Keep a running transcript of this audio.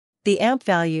The AMP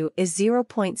value is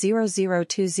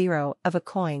 0.0020 of a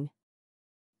coin.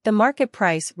 The market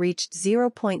price reached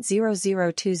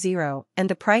 0.0020 and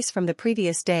the price from the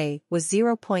previous day was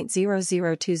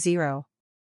 0.0020.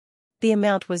 The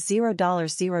amount was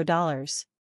 $0.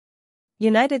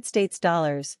 United States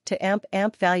dollars to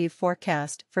AMP value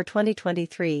forecast for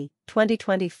 2023,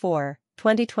 2024,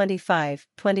 2025,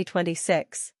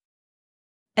 2026.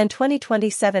 And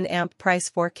 2027 AMP price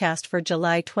forecast for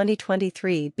July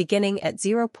 2023 beginning at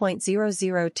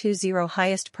 0.0020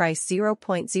 highest price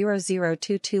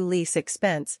 0.0022 lease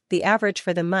expense, the average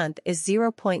for the month is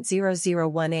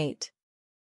 0.0018.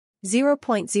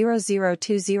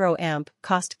 0.0020 AMP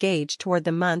cost gauge toward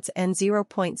the month's end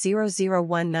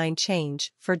 0.0019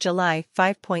 change for July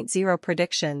 5.0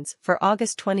 predictions for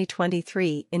August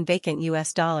 2023 in vacant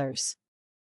US dollars.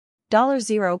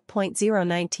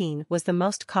 $0.019 was the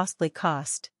most costly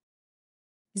cost.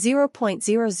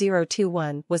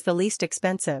 0.0021 was the least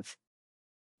expensive.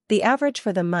 The average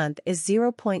for the month is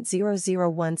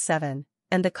 0.0017,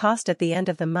 and the cost at the end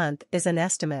of the month is an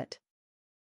estimate.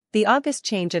 The August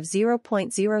change of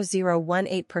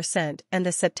 0.0018% and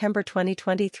the September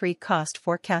 2023 cost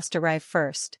forecast arrive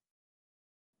first.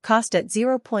 Cost at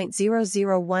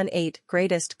 0.0018,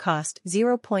 greatest cost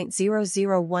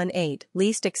 0.0018,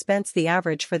 least expense. The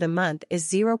average for the month is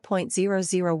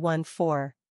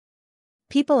 0.0014.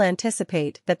 People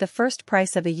anticipate that the first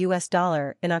price of a US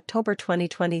dollar in October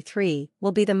 2023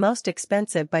 will be the most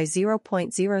expensive by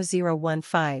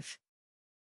 0.0015.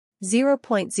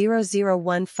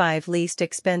 0.0015 least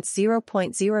expense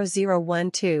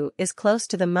 0.0012 is close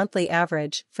to the monthly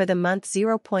average for the month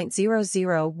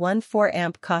 0.0014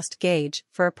 AMP cost gauge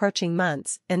for approaching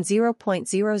months and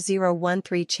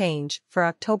 0.0013 change for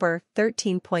October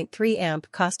 13.3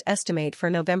 AMP cost estimate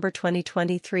for November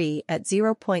 2023 at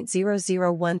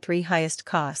 0.0013 highest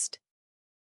cost.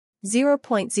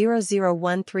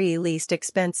 0.0013 least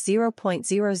expense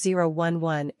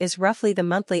 0.0011 is roughly the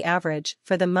monthly average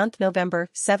for the month November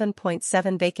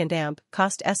 7.7 vacant AMP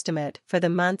cost estimate for the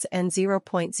month's end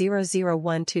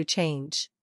 0.0012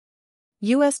 change.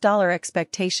 US dollar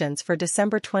expectations for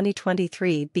December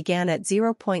 2023 began at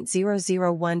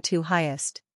 0.0012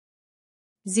 highest.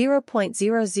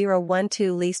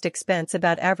 0.0012 least expense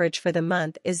about average for the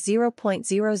month is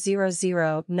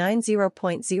 0.0009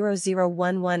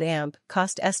 0.0011 AMP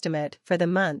cost estimate for the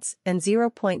months and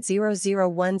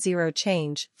 0.0010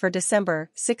 change for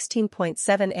December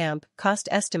 16.7 AMP cost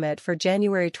estimate for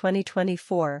January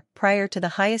 2024 prior to the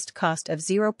highest cost of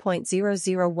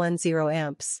 0.0010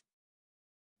 amps.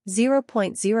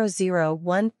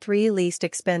 0.0013 least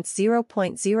expense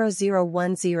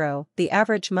 0.0010 the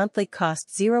average monthly cost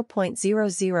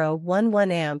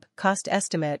 0.0011 AMP cost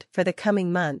estimate for the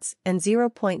coming months and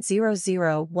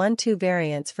 0.0012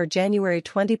 variance for January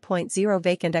 20.0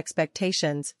 vacant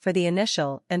expectations for the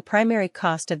initial and primary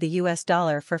cost of the US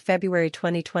dollar for February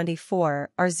 2024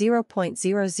 are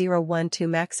 0.0012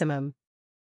 maximum.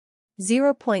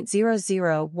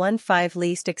 0.0015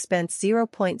 least expense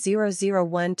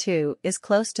 0.0012 is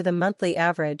close to the monthly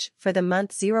average for the month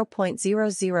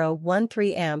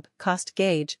 0.0013 AMP cost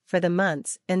gauge for the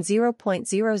months and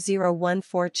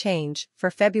 0.0014 change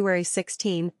for February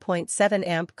 16.7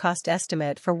 AMP cost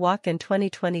estimate for walk-in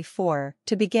 2024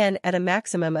 to begin at a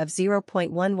maximum of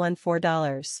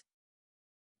 $0.114.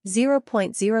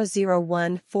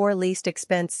 0.0014 least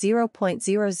expense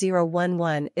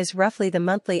 0.0011 is roughly the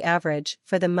monthly average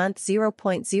for the month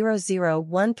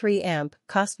 0.0013 AMP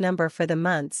cost number for the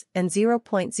months and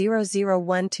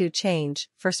 0.0012 change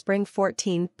for spring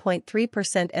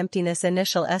 14.3% emptiness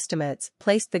initial estimates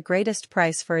placed the greatest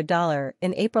price for a dollar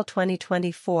in April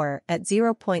 2024 at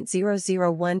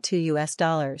 0.0012 US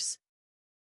dollars.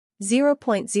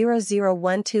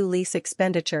 0.0012 lease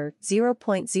expenditure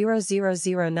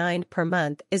 0.0009 per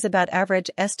month is about average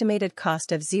estimated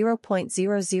cost of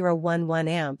 0.0011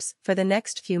 amps for the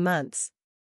next few months.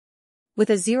 With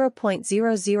a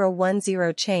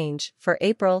 0.0010 change for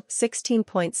April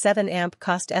 16.7 amp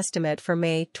cost estimate for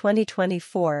May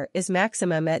 2024 is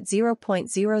maximum at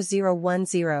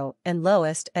 0.0010 and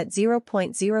lowest at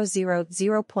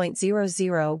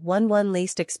 0.0011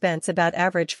 least expense about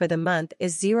average for the month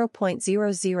is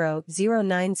 0.0009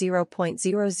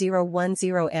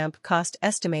 0.0010 amp cost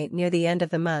estimate near the end of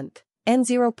the month, and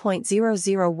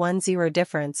 0.0010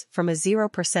 difference from a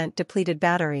 0% depleted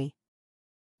battery.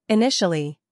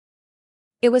 Initially,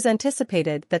 it was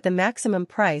anticipated that the maximum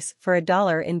price for a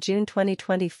dollar in June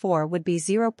 2024 would be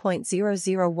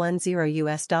 0.0010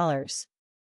 US dollars.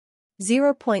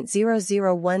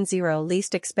 0.0010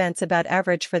 Least expense about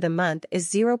average for the month is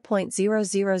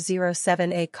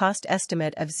 0.0007. A cost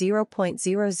estimate of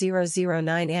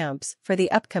 0.0009 amps for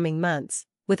the upcoming months,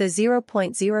 with a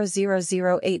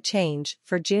 0.0008 change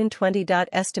for June 20.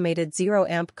 Estimated 0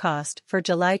 amp cost for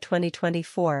July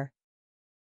 2024.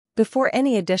 Before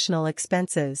any additional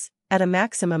expenses, at a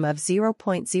maximum of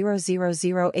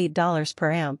 $0.0008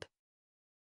 per amp.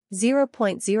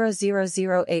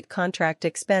 0.0008 Contract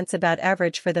expense about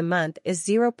average for the month is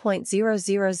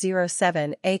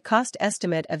 0.0007. A cost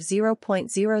estimate of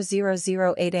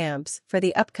 0.0008 amps for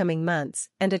the upcoming months,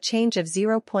 and a change of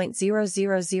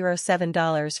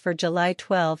 $0.0007 for July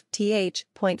 12.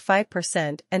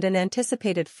 0.5% and an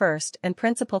anticipated first and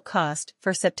principal cost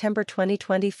for September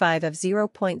 2025 of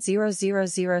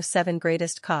 0.0007.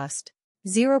 Greatest cost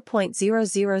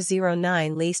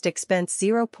 0.0009. Least expense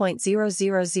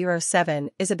 0.0007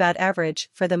 is about average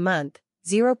for the month,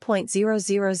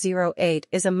 0.0008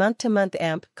 is a month-to-month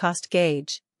amp cost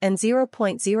gauge, and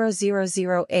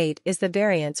 0.0008 is the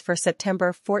variance for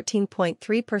September.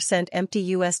 14.3% empty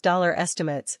US dollar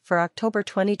estimates for October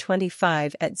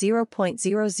 2025 at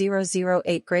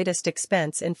 0.0008. Greatest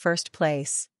expense in first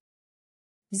place.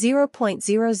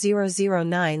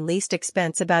 0.0009 Least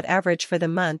expense about average for the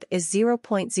month is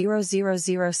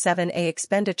 0.0007. A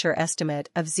expenditure estimate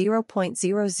of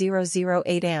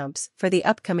 0.0008 amps for the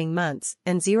upcoming months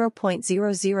and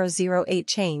 0.0008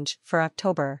 change for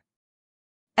October.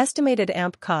 Estimated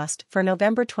amp cost for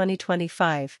November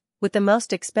 2025, with the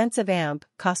most expensive amp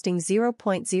costing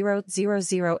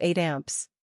 0.0008 amps.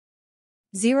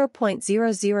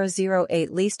 0.0008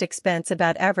 Least expense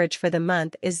about average for the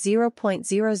month is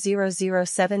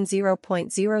 0.0007.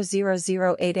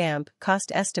 0.0008 amp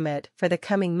cost estimate for the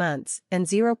coming months and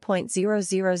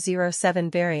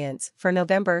 0.0007 variance for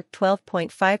November.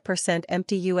 12.5%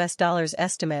 empty US dollars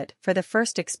estimate for the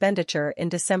first expenditure in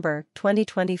December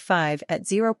 2025 at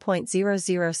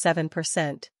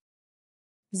 0.007%.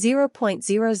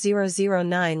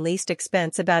 0.0009 Least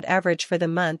expense about average for the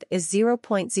month is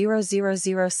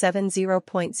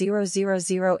 0.0007.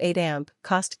 0.0008 amp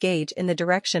cost gauge in the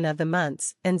direction of the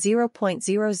months and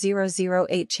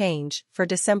 0.0008 change for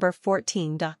December.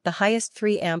 14. The highest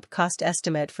 3 amp cost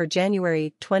estimate for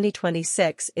January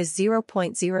 2026 is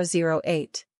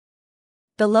 0.008.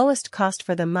 The lowest cost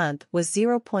for the month was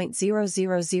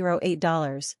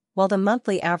 $0.0008, while the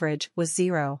monthly average was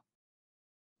 0.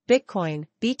 Bitcoin,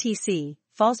 BTC,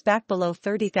 falls back below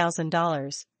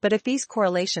 $30,000, but if these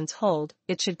correlations hold,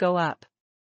 it should go up.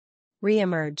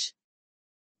 Re-emerge.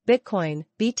 Bitcoin,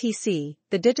 BTC,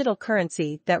 the digital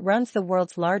currency that runs the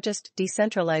world's largest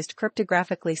decentralized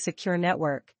cryptographically secure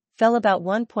network, fell about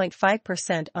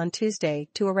 1.5% on Tuesday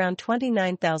to around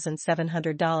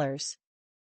 $29,700.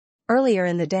 Earlier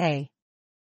in the day,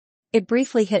 it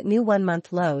briefly hit new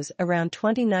one-month lows around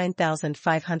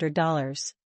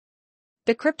 $29,500.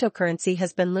 The cryptocurrency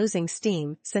has been losing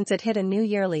steam since it hit a new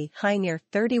yearly high near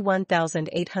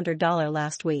 $31,800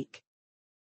 last week.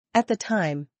 At the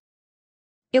time,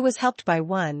 it was helped by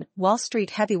Wall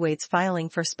Street heavyweights filing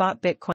for spot Bitcoin